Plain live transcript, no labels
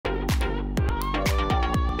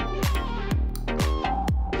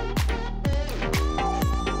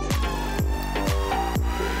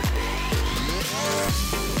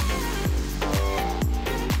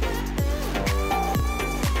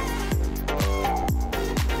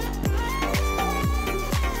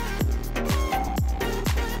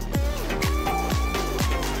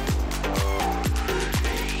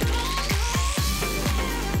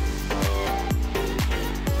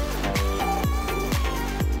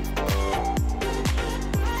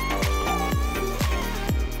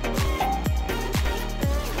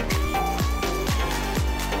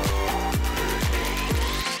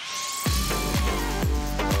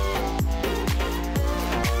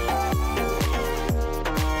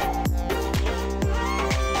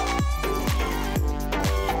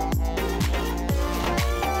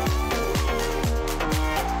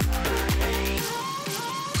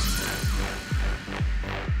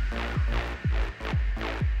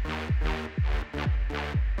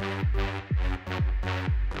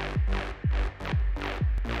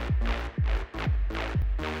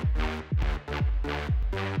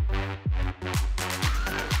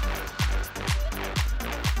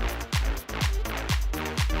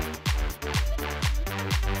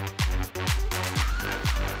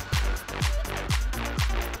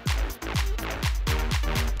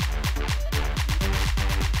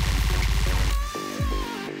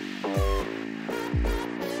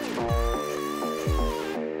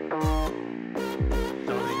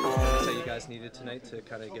needed tonight to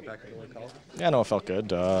kind of get back into one call? Yeah, no, it felt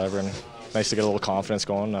good. Everyone, nice to get a little confidence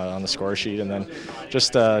going on the score sheet, and then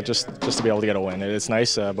just to be able to get a win. It's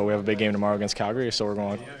nice, but we have a big game tomorrow against Calgary, so we're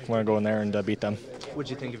going to go in there and beat them. What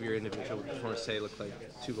did you think of your individual performance today? Looked like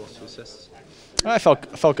 2 goals, 2 assists. I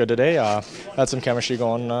felt good today. Had some chemistry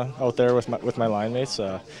going out there with my line mates.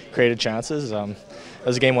 Created chances.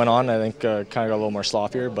 As the game went on, I think kind of got a little more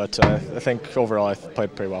sloppier, but I think overall I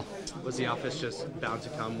played pretty well. Was the offense just bound to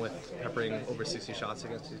come with peppering over 60 shots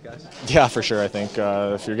against these guys? Yeah, for sure. I think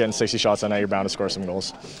if you're getting 60 shots a night, you're bound to score some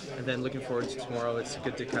goals. And then looking forward to tomorrow, it's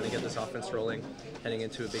good to kind of get this offense rolling, heading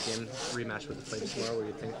into a big game rematch with the Flames tomorrow.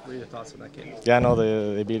 What are your thoughts on that game? Yeah, no,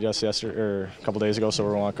 they beat us yesterday or a couple days ago, so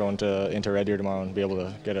we're going into Red Deer tomorrow and be able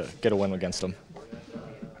to get a win against them.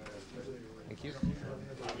 Thank you.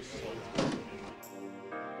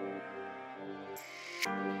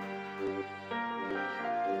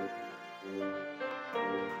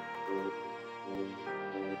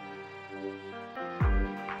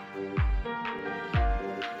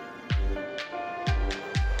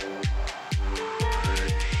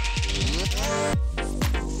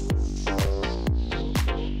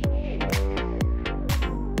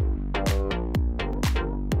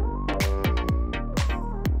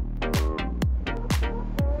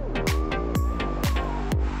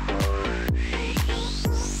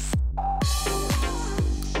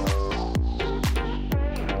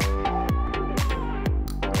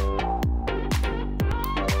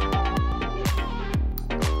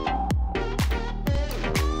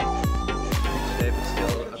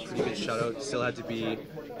 Still had to be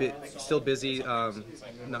still busy,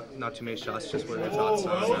 not too many shots. Just what are your thoughts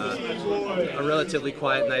on a relatively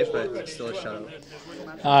quiet night, but still a shutout?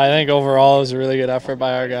 I think overall it was a really good effort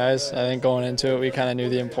by our guys. I think going into it we kind of knew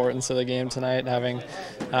the importance of the game tonight, having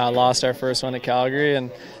lost our first one at Calgary,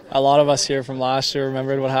 and a lot of us here from last year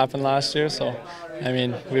remembered what happened last year, so I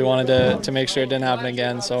mean, we wanted to make sure it didn't happen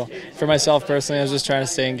again. So for myself personally, I was just trying to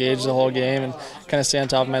stay engaged the whole game and kind of stay on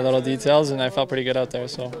top of my little details, and I felt pretty good out there,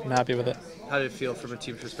 so I'm happy with it. How did it feel from a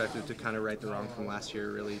team perspective to kind of right the wrong from last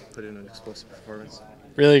year, really put in an explosive performance?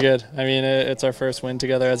 Really good. I mean, it's our first win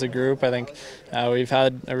together as a group. I think we've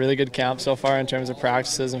had a really good camp so far in terms of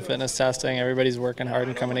practices and fitness testing. Everybody's working hard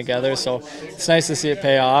and coming together, so it's nice to see it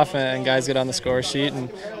pay off and guys get on the score sheet.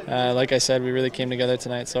 And like I said, we really came together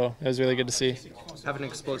tonight, so it was really good to see. Having an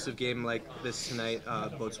explosive game like this tonight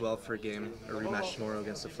bodes well for a rematch tomorrow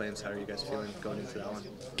against the Flames. How are you guys feeling going into that one?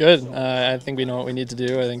 Good. I think we know what we need to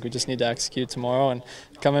do. I think we just need to execute tomorrow and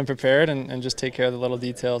come in prepared and just take care of the little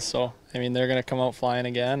details. So, I mean, they're going to come out flying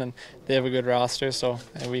again, and they have a good roster, so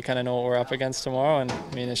we kind of know what we're up against tomorrow, and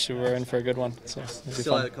I mean, we're in for a good one. So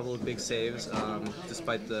still had a couple of big saves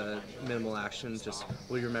despite the minimal action. Just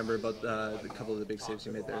what do you remember about the couple of the big saves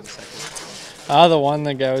you made there in the second? The one,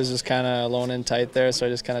 the guy was just kind of alone and tight there, so I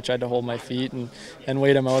just kind of tried to hold my feet and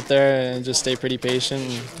wait him out there and just stay pretty patient.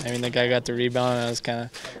 And, I mean, the guy got the rebound, and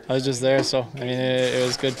I was just there. So I mean, it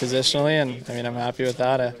was good positionally, and I mean, I'm happy with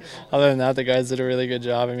that. Other than that, the guys did a really good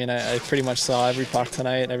job. I mean, I pretty much saw every puck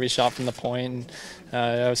tonight, every shot from the point, and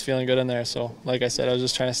I was feeling good in there. So like I said, I was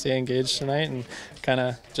just trying to stay engaged tonight and kind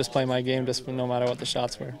of just play my game, just no matter what the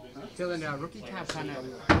shots were. Dylan, rookie camp kind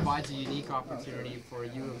of provides a unique opportunity for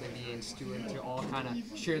you, Olivier, and Stuart to all kind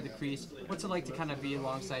of share the crease. What's it like to kind of be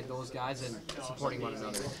alongside those guys and supporting one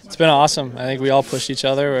another? It's been awesome. I think we all push each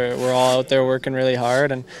other. We're all out there working really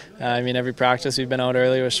hard, and I mean, every practice we've been out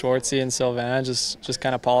early with Schwartzy and Sylvain, just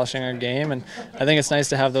kind of polishing our game. And I think it's nice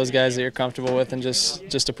to have those guys that you're comfortable with and just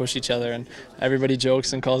to push each other. And everybody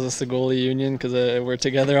jokes and calls us the goalie union because we're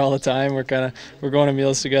together all the time. We're going to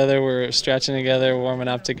meals together. We're stretching together, warming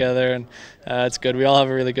up together. And it's good. We all have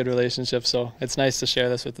a really good relationship, so it's nice to share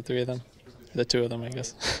this with the three of them. The two of them, I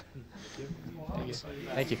guess. Thank you.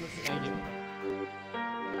 Thank you. Thank you.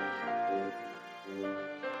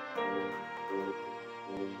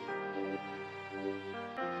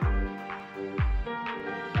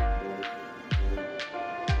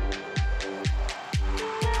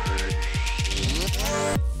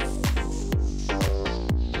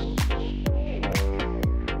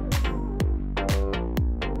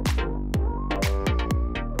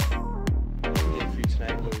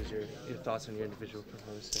 Thoughts on your individual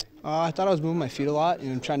performance today? I thought I was moving my feet a lot,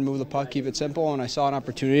 trying to move the puck, keep it simple, and I saw an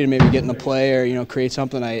opportunity to maybe get in the play or create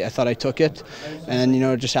something. I thought I took it, and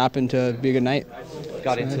it just happened to be a good night.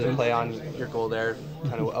 Got into the play on your goal there,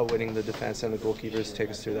 kind of outwitting the defense and the goalkeepers.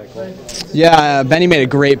 Take us through that goal. Yeah, Benny made a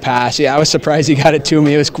great pass. Yeah, I was surprised he got it to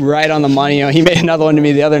me. It was right on the money. He made another one to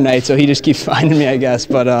me the other night, so he just keeps finding me, I guess.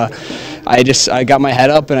 But I got my head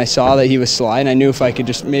up and I saw that he was sliding. I knew if I could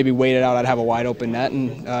just maybe wait it out, I'd have a wide open net,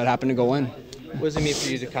 and it happened to go in. What does it mean for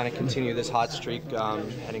you to kind of continue this hot streak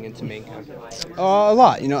heading into main camp? A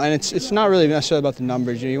lot, and it's not really necessarily about the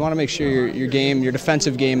numbers. You want to make sure your game, your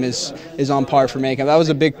defensive game is on par for main camp. That was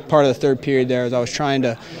a big part of the third period there, as I was trying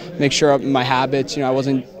to make sure of my habits. I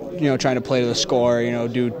wasn't trying to play to the score,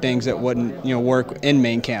 do things that wouldn't work in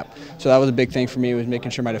main camp. So that was a big thing for me, was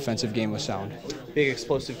making sure my defensive game was sound. Big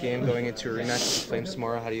explosive game going into a rematch with the Flames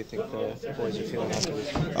tomorrow. How do you think the boys are feeling after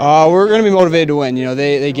this? We're going to be motivated to win.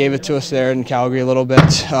 They gave it to us there in Calgary a little bit.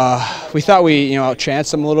 We thought we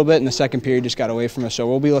outchanced them a little bit, and the second period just got away from us. So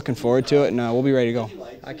we'll be looking forward to it, and we'll be ready to go.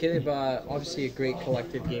 Caleb, obviously a great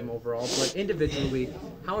collective game overall, but individually,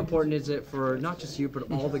 how important is it for not just you but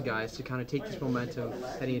all the guys to kind of take this momentum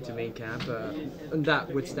heading into main camp, and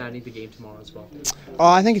that withstanding the game tomorrow as well?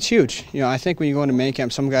 I think it's huge. I think when you go into main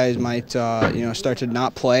camp, some guys might start to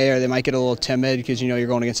not play, or they might get a little timid because you're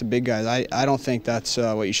going against the big guys. I don't think that's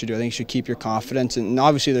what you should do. I think you should keep your confidence, and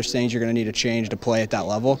obviously there's things you're going to need to change to play at that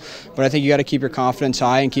level. But I think you got to keep your confidence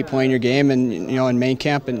high and keep playing your game, and in main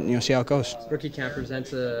camp, and see how it goes. Rookie camp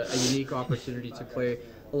presents a unique opportunity to play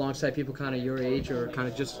alongside people kind of your age, or kind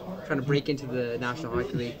of just trying to break into the National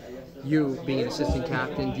Hockey League. You being an assistant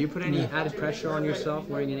captain, do you put any added pressure on yourself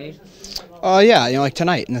wearing an A? Yeah, like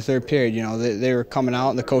tonight in the third period, they were coming out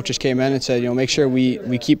and the coaches came in and said, make sure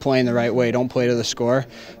we keep playing the right way, don't play to the score.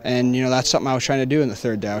 And, that's something I was trying to do in the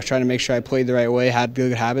third day. I was trying to make sure I played the right way, had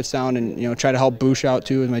good habits down, and, try to help Boosh out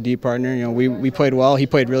too as my D partner. We played well. He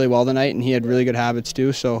played really well tonight, and he had really good habits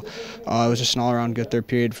too. So it was just an all-around good third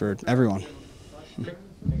period for everyone.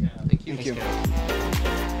 Thank you. Thank you.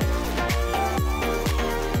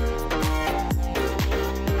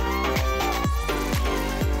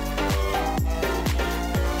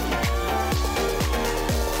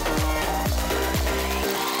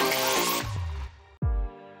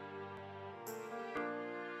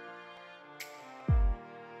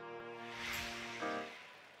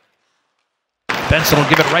 Benson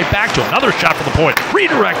will give it right back to him. Another shot from the point.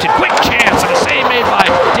 Redirected. Quick chance. And a save made by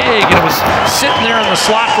Daig. And it was sitting there in the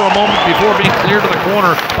slot for a moment before being cleared to the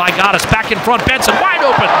corner by Goddess. Back in front. Benson wide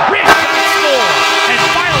open. Rich shot score. And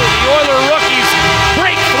finally the Oiler rookies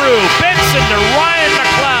break through. Benson to Ryan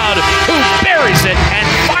McLeod, who buries it. And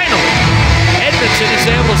finally Edmonton is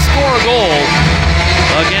able to score a goal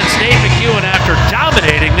against Nate MacEwan after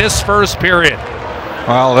dominating this first period.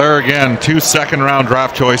 Well, there again, 2 second-round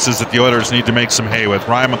draft choices that the Oilers need to make some hay with.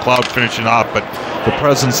 Ryan McLeod finishing off, but the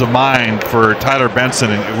presence of mind for Tyler Benson,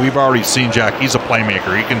 and we've already seen Jack, he's a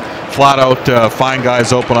playmaker. He can flat out find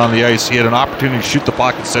guys open on the ice. He had an opportunity to shoot the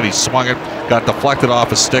puck, instead he swung it, got deflected off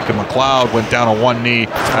his stick, and McLeod went down on one knee.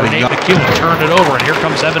 Nate MacEwan turned it over, and here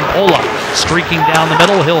comes Evan Pola streaking down the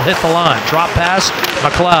middle. He'll hit the line. Drop pass,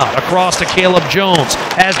 McLeod across to Caleb Jones.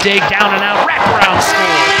 As Daig down and out, wraparound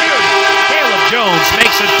score. Jones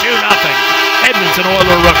makes it 2-0. Edmonton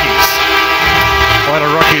Oiler rookies. Oiler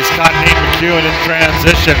rookies caught Nate MacEwan in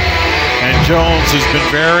transition, and Jones has been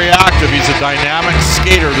very active. He's a dynamic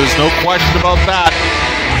skater. There's no question about that.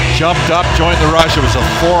 Jumped up, joined the rush. It was a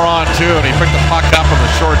 4-on-2, and he picked the puck up on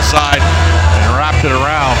the short side and wrapped it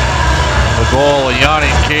around. The goal, a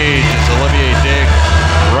yawning cage. It's Olivier Daig,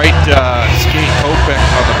 right skate toe pick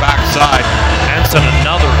on the backside. Benson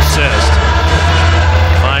another assist.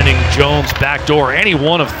 Finding Jones backdoor. Any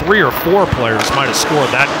one of 3 or 4 players might have scored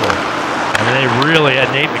that goal. I mean, they really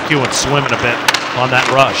had Nate MacEwan swimming a bit on that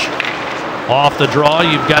rush. Off the draw,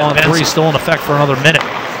 you've got Benson. 3 still in effect for another minute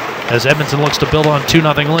as Edmonton looks to build on 2-0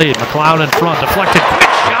 lead. McLeod in front, deflected,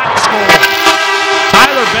 quick shot, score.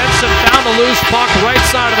 Tyler Benson found the loose puck right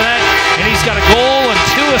side of the net, and he's got a goal and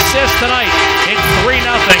 2 assists tonight. It's 3-0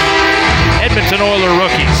 Edmonton Oiler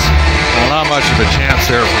rookies. Well, not much of a chance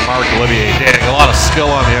there for Marc-Olivier Daig. A lot of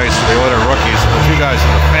skill on the ice for the Oiler rookies. And the 2 guys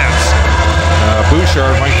in the fence.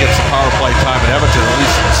 Bouchard might get some power play time in Edmonton, at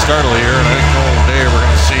least at the start of the year. And I think Nolan Day we're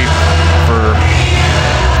going to see for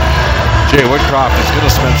Jay Woodcroft is going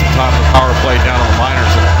to spend some time with power play down in the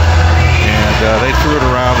minors. And they threw it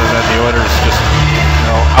around, and then the Oilers just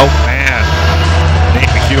outmanned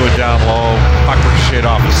Nate MacEwan down low. Puck ricocheted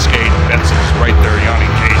off his skate. Benson was right there,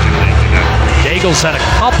 yawning cage. Daigle's had a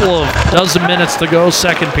couple of dozen minutes to go,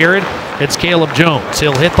 second period. It's Caleb Jones.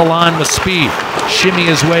 He'll hit the line with speed, shimmy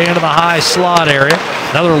his way into the high slot area.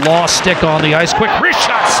 Another lost stick on the ice. Quick wrist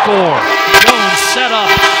shot, score. Jones set up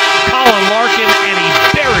Colin Larkin, and he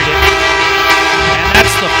buried it. And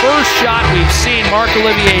that's the first shot we've seen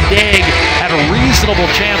Marc-Olivier Daig had a reasonable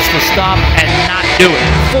chance to stop and not do it.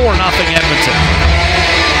 4-0 Edmonton.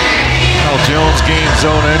 Well, Jones gained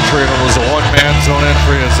zone entry, and it was a one-man zone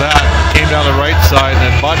entry as that came down the right side and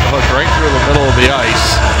then butt hooked right through the middle of the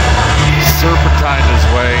ice. Serpentined his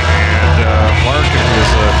way, and Larkin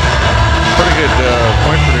was a pretty good undefeated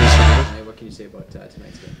point producer. What can you say about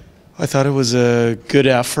tonight's game? I thought it was a good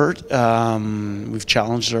effort. We've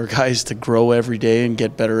challenged our guys to grow every day and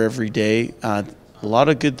get better every day. A lot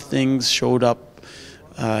of good things showed up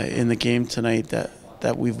in the game tonight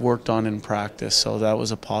that we've worked on in practice, so that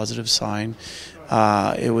was a positive sign.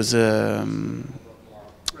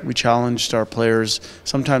 We challenged our players.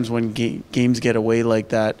 Sometimes when games get away like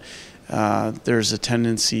that, there's a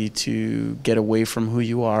tendency to get away from who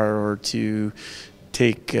you are or to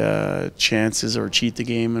take chances or cheat the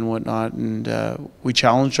game and whatnot. And we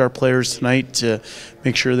challenged our players tonight to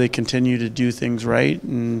make sure they continue to do things right,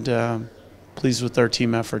 and pleased with our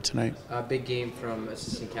team effort tonight. Big game from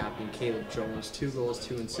assistant captain Caleb Jones, 2 goals,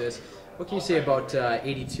 2 assists. What can you say about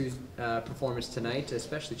 82's performance tonight,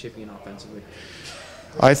 especially chipping in offensively?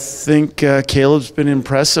 I think Caleb's been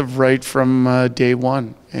impressive right from day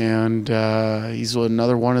one, and he's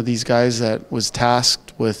another one of these guys that was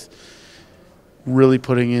tasked with really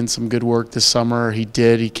putting in some good work this summer. He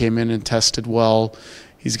did. He came in and tested well.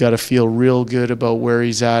 He's got to feel real good about where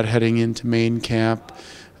he's at heading into main camp.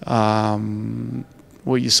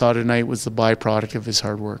 What you saw tonight was the byproduct of his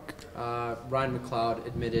hard work. Ryan McLeod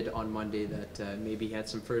admitted on Monday that maybe he had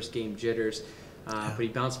some first game jitters, but he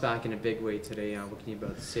bounced back in a big way today. What can you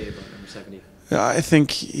say about number 70? I think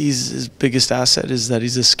his biggest asset is that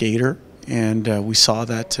he's a skater, and we saw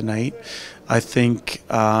that tonight. I think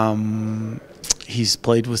he's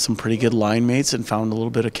played with some pretty good line mates and found a little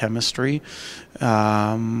bit of chemistry.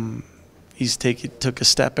 He's took a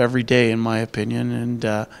step every day, in my opinion, and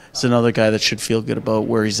he's another guy that should feel good about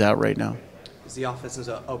where he's at right now. Is the offensive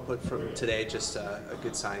output from today just a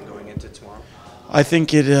good sign going into tomorrow? I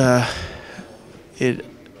think it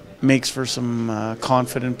makes for some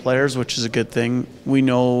confident players, which is a good thing. We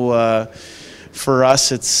know for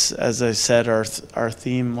us, it's, as I said, our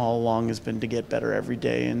theme all along has been to get better every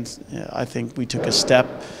day, and I think we took a step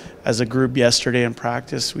as a group yesterday in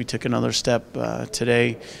practice. We took another step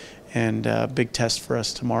today, and big test for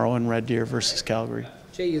us tomorrow in Red Deer versus Calgary.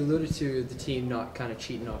 Jay, you alluded to the team not kind of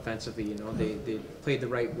cheating offensively. You know, they played the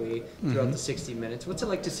right way throughout the 60 minutes. What's it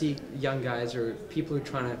like to see young guys or people who are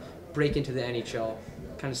trying to break into the NHL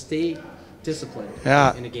kind of stay disciplined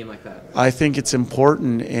in a game like that? I think it's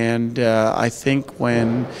important, and I think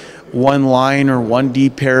when one line or one D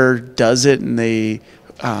pair does it and they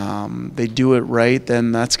do it right,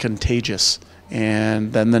 then that's contagious.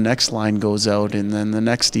 And then the next line goes out, and then the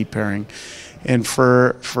next D pairing. And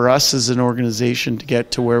for us as an organization to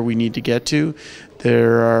get to where we need to get to,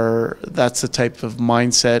 that's the type of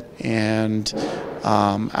mindset and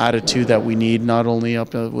attitude that we need, not only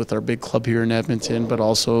up with our big club here in Edmonton, but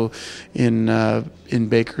also in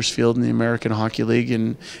Bakersfield in the American Hockey League,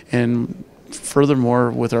 and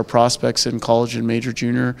furthermore with our prospects in college and major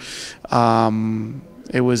junior.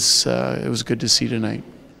 It was good to see tonight.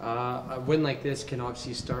 A win like this can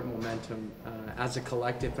obviously start momentum as a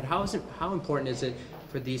collective, but how important is it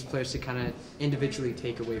for these players to kind of individually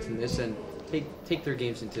take away from this and take their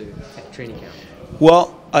games into training camp?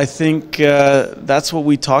 Well, I think that's what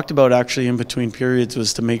we talked about actually in between periods,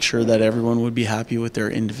 was to make sure that everyone would be happy with their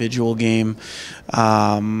individual game,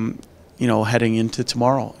 heading into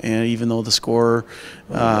tomorrow. And even though the score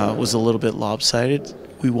was a little bit lopsided,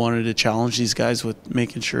 we wanted to challenge these guys with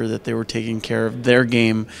making sure that they were taking care of their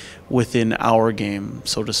game within our game,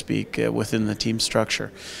 so to speak, within the team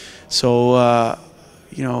structure. So,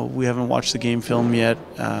 we haven't watched the game film yet,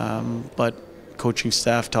 but coaching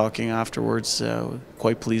staff talking afterwards,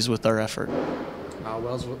 quite pleased with our effort.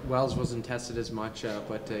 Wells wasn't tested as much,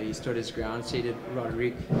 but he stood his ground. So did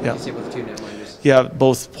Rodrigue. What Yeah. do you say about the two netminders? Yeah,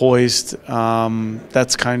 both poised.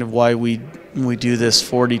 That's kind of why we do this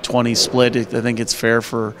 40-20 split. I think it's fair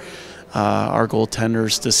for our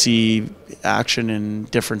goaltenders to see action in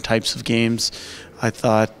different types of games. I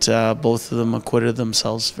thought both of them acquitted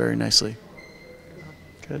themselves very nicely.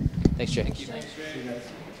 Good. Thanks, Jay.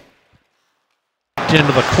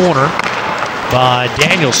 Into the corner by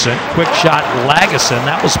Danielson. Quick shot, Lagesson.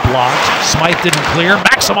 That was blocked. Smythe didn't clear.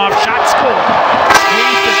 Maximov shot, score.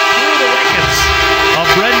 Squeezed it through the wickets of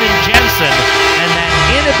Brendan Jensen, and that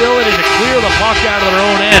inability to clear the puck out of their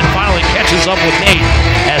own end finally catches up with NAIT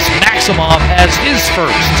as Maximov has his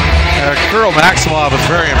first. Kirill Maximov was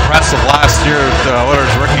very impressive last year at the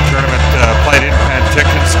Oilers rookie tournament. Played in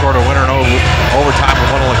Penticton, scored a winner in overtime in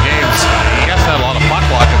one of the games. He hasn't had a lot of puck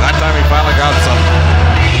luck, and that time he finally got some.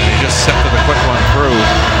 And he just sifted the quick one through.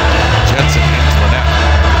 Jensen into the net.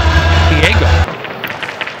 Diego.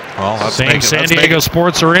 Well, that's Same San Diego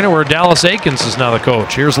Sports Arena where Dallas Aikens is now the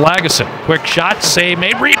coach. Here's Lagesson. Quick shot, save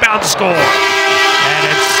made, rebound, score. And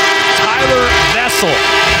it's Tyler Vessel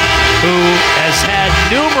who has had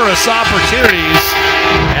numerous opportunities,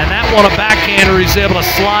 and that one a backhander. He's able to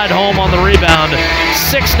slide home on the rebound.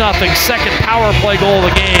 6-0, second power play goal of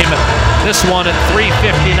the game. This one at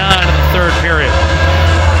 3:59 in the third period.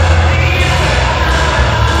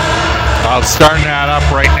 Well, it's starting to add up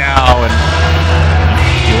right now, and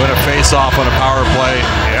you win a face-off on a power play,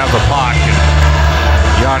 you have the puck, and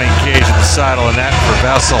yawning cage at the side of the net for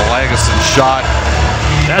Vessel. Lageson's shot.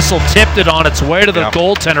 Vessel tipped it on its way to the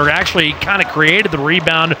goaltender. Actually, he kind of created the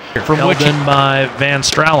rebound from which in by Van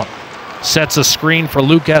Stralen. Sets a screen for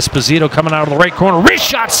Luke Esposito coming out of the right corner. Wrist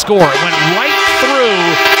shot score. It went right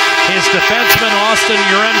through his defenseman, Austin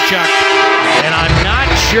Yaremchuk. And I'm not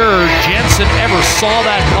sure Jensen ever saw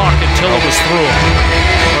that puck until it was through him.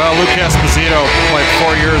 Well, Luke Esposito played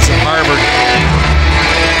 4 years at Harvard.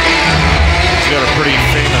 He's got a pretty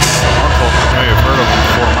famous uncle. You may have heard of him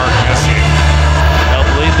before, Mark Messier.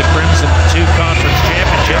 Helped lead the Crimson to 2 conference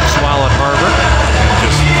championships while at Harvard.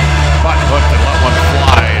 Just button hooked and let one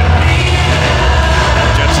fly. And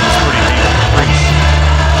Jensen's pretty deep in the crease.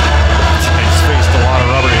 He's faced a lot of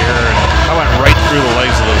rubber here, and that went right through the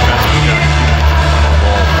legs of the defenseman.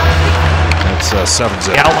 It's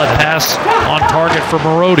 7-0. Outlet pass on target for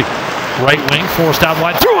Marody. Right wing forced out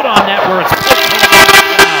wide. Threw it on net where it's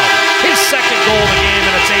his second goal of the game,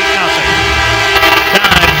 and it's 8-0.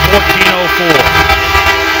 Time 14:04.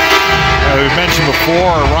 We've mentioned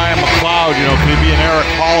before, Ryan McLeod, you know, could he be an Eric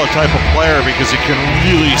Paula type of player because he can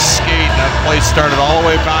really skate. That play started all the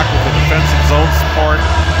way back with the defensive zone support,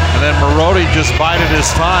 and then Marody just bided his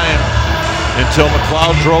time until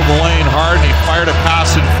McLeod drove the lane hard and he fired a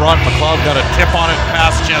pass in front. McLeod got a tip on it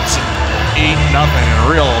past Jensen. 8-0, and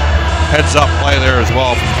a real heads-up play there as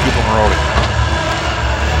well from Cooper Marody.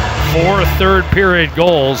 4 third-period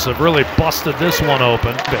goals have really busted this one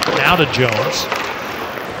open. Now to Jones.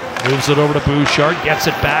 Moves it over to Bouchard, gets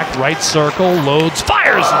it back, right circle, loads,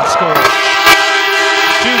 fires, and scores.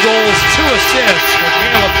 2 goals, 2 assists for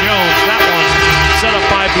Caleb Jones. That one set up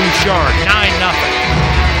by Bouchard, 9-0.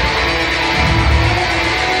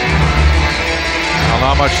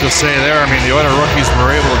 Well, not much to say there. I mean, the other rookies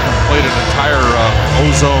were able to complete an entire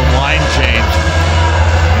ozone line change.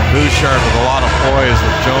 And Bouchard with a lot of poise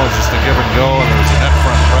with Jones just a give and go, and there was a net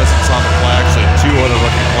front presence on the play. Actually, 2 other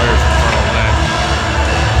rookie players in front of the net.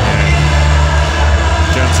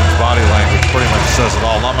 Jensen's body language pretty much says it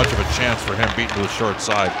all. Not much of a chance for him beating to the short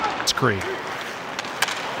side. It's Creed.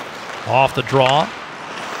 Off the draw.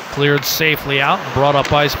 Cleared safely out and brought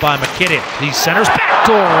up ice by McKinnon. He centers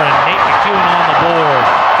backdoor, and Nate MacEwan on the board.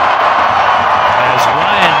 As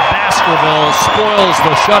Ryan Baskerville spoils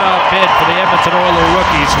the shutout bid for the Edmonton Oilers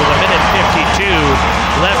rookies with 1:52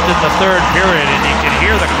 left in the third period, and you can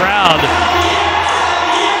hear the crowd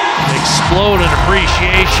explode in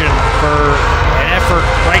appreciation for an effort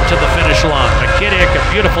right to the finish line. McKinnon,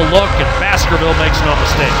 a beautiful look, and Baskerville makes no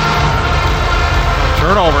mistake.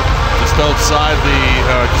 Turnover just outside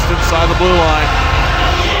just inside the blue line.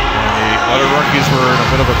 And the other rookies were in a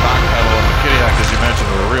bit of a backpedal. And McKinnon, as you mentioned,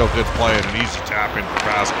 with a real good play and an easy tap in for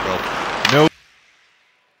Baskerville. No.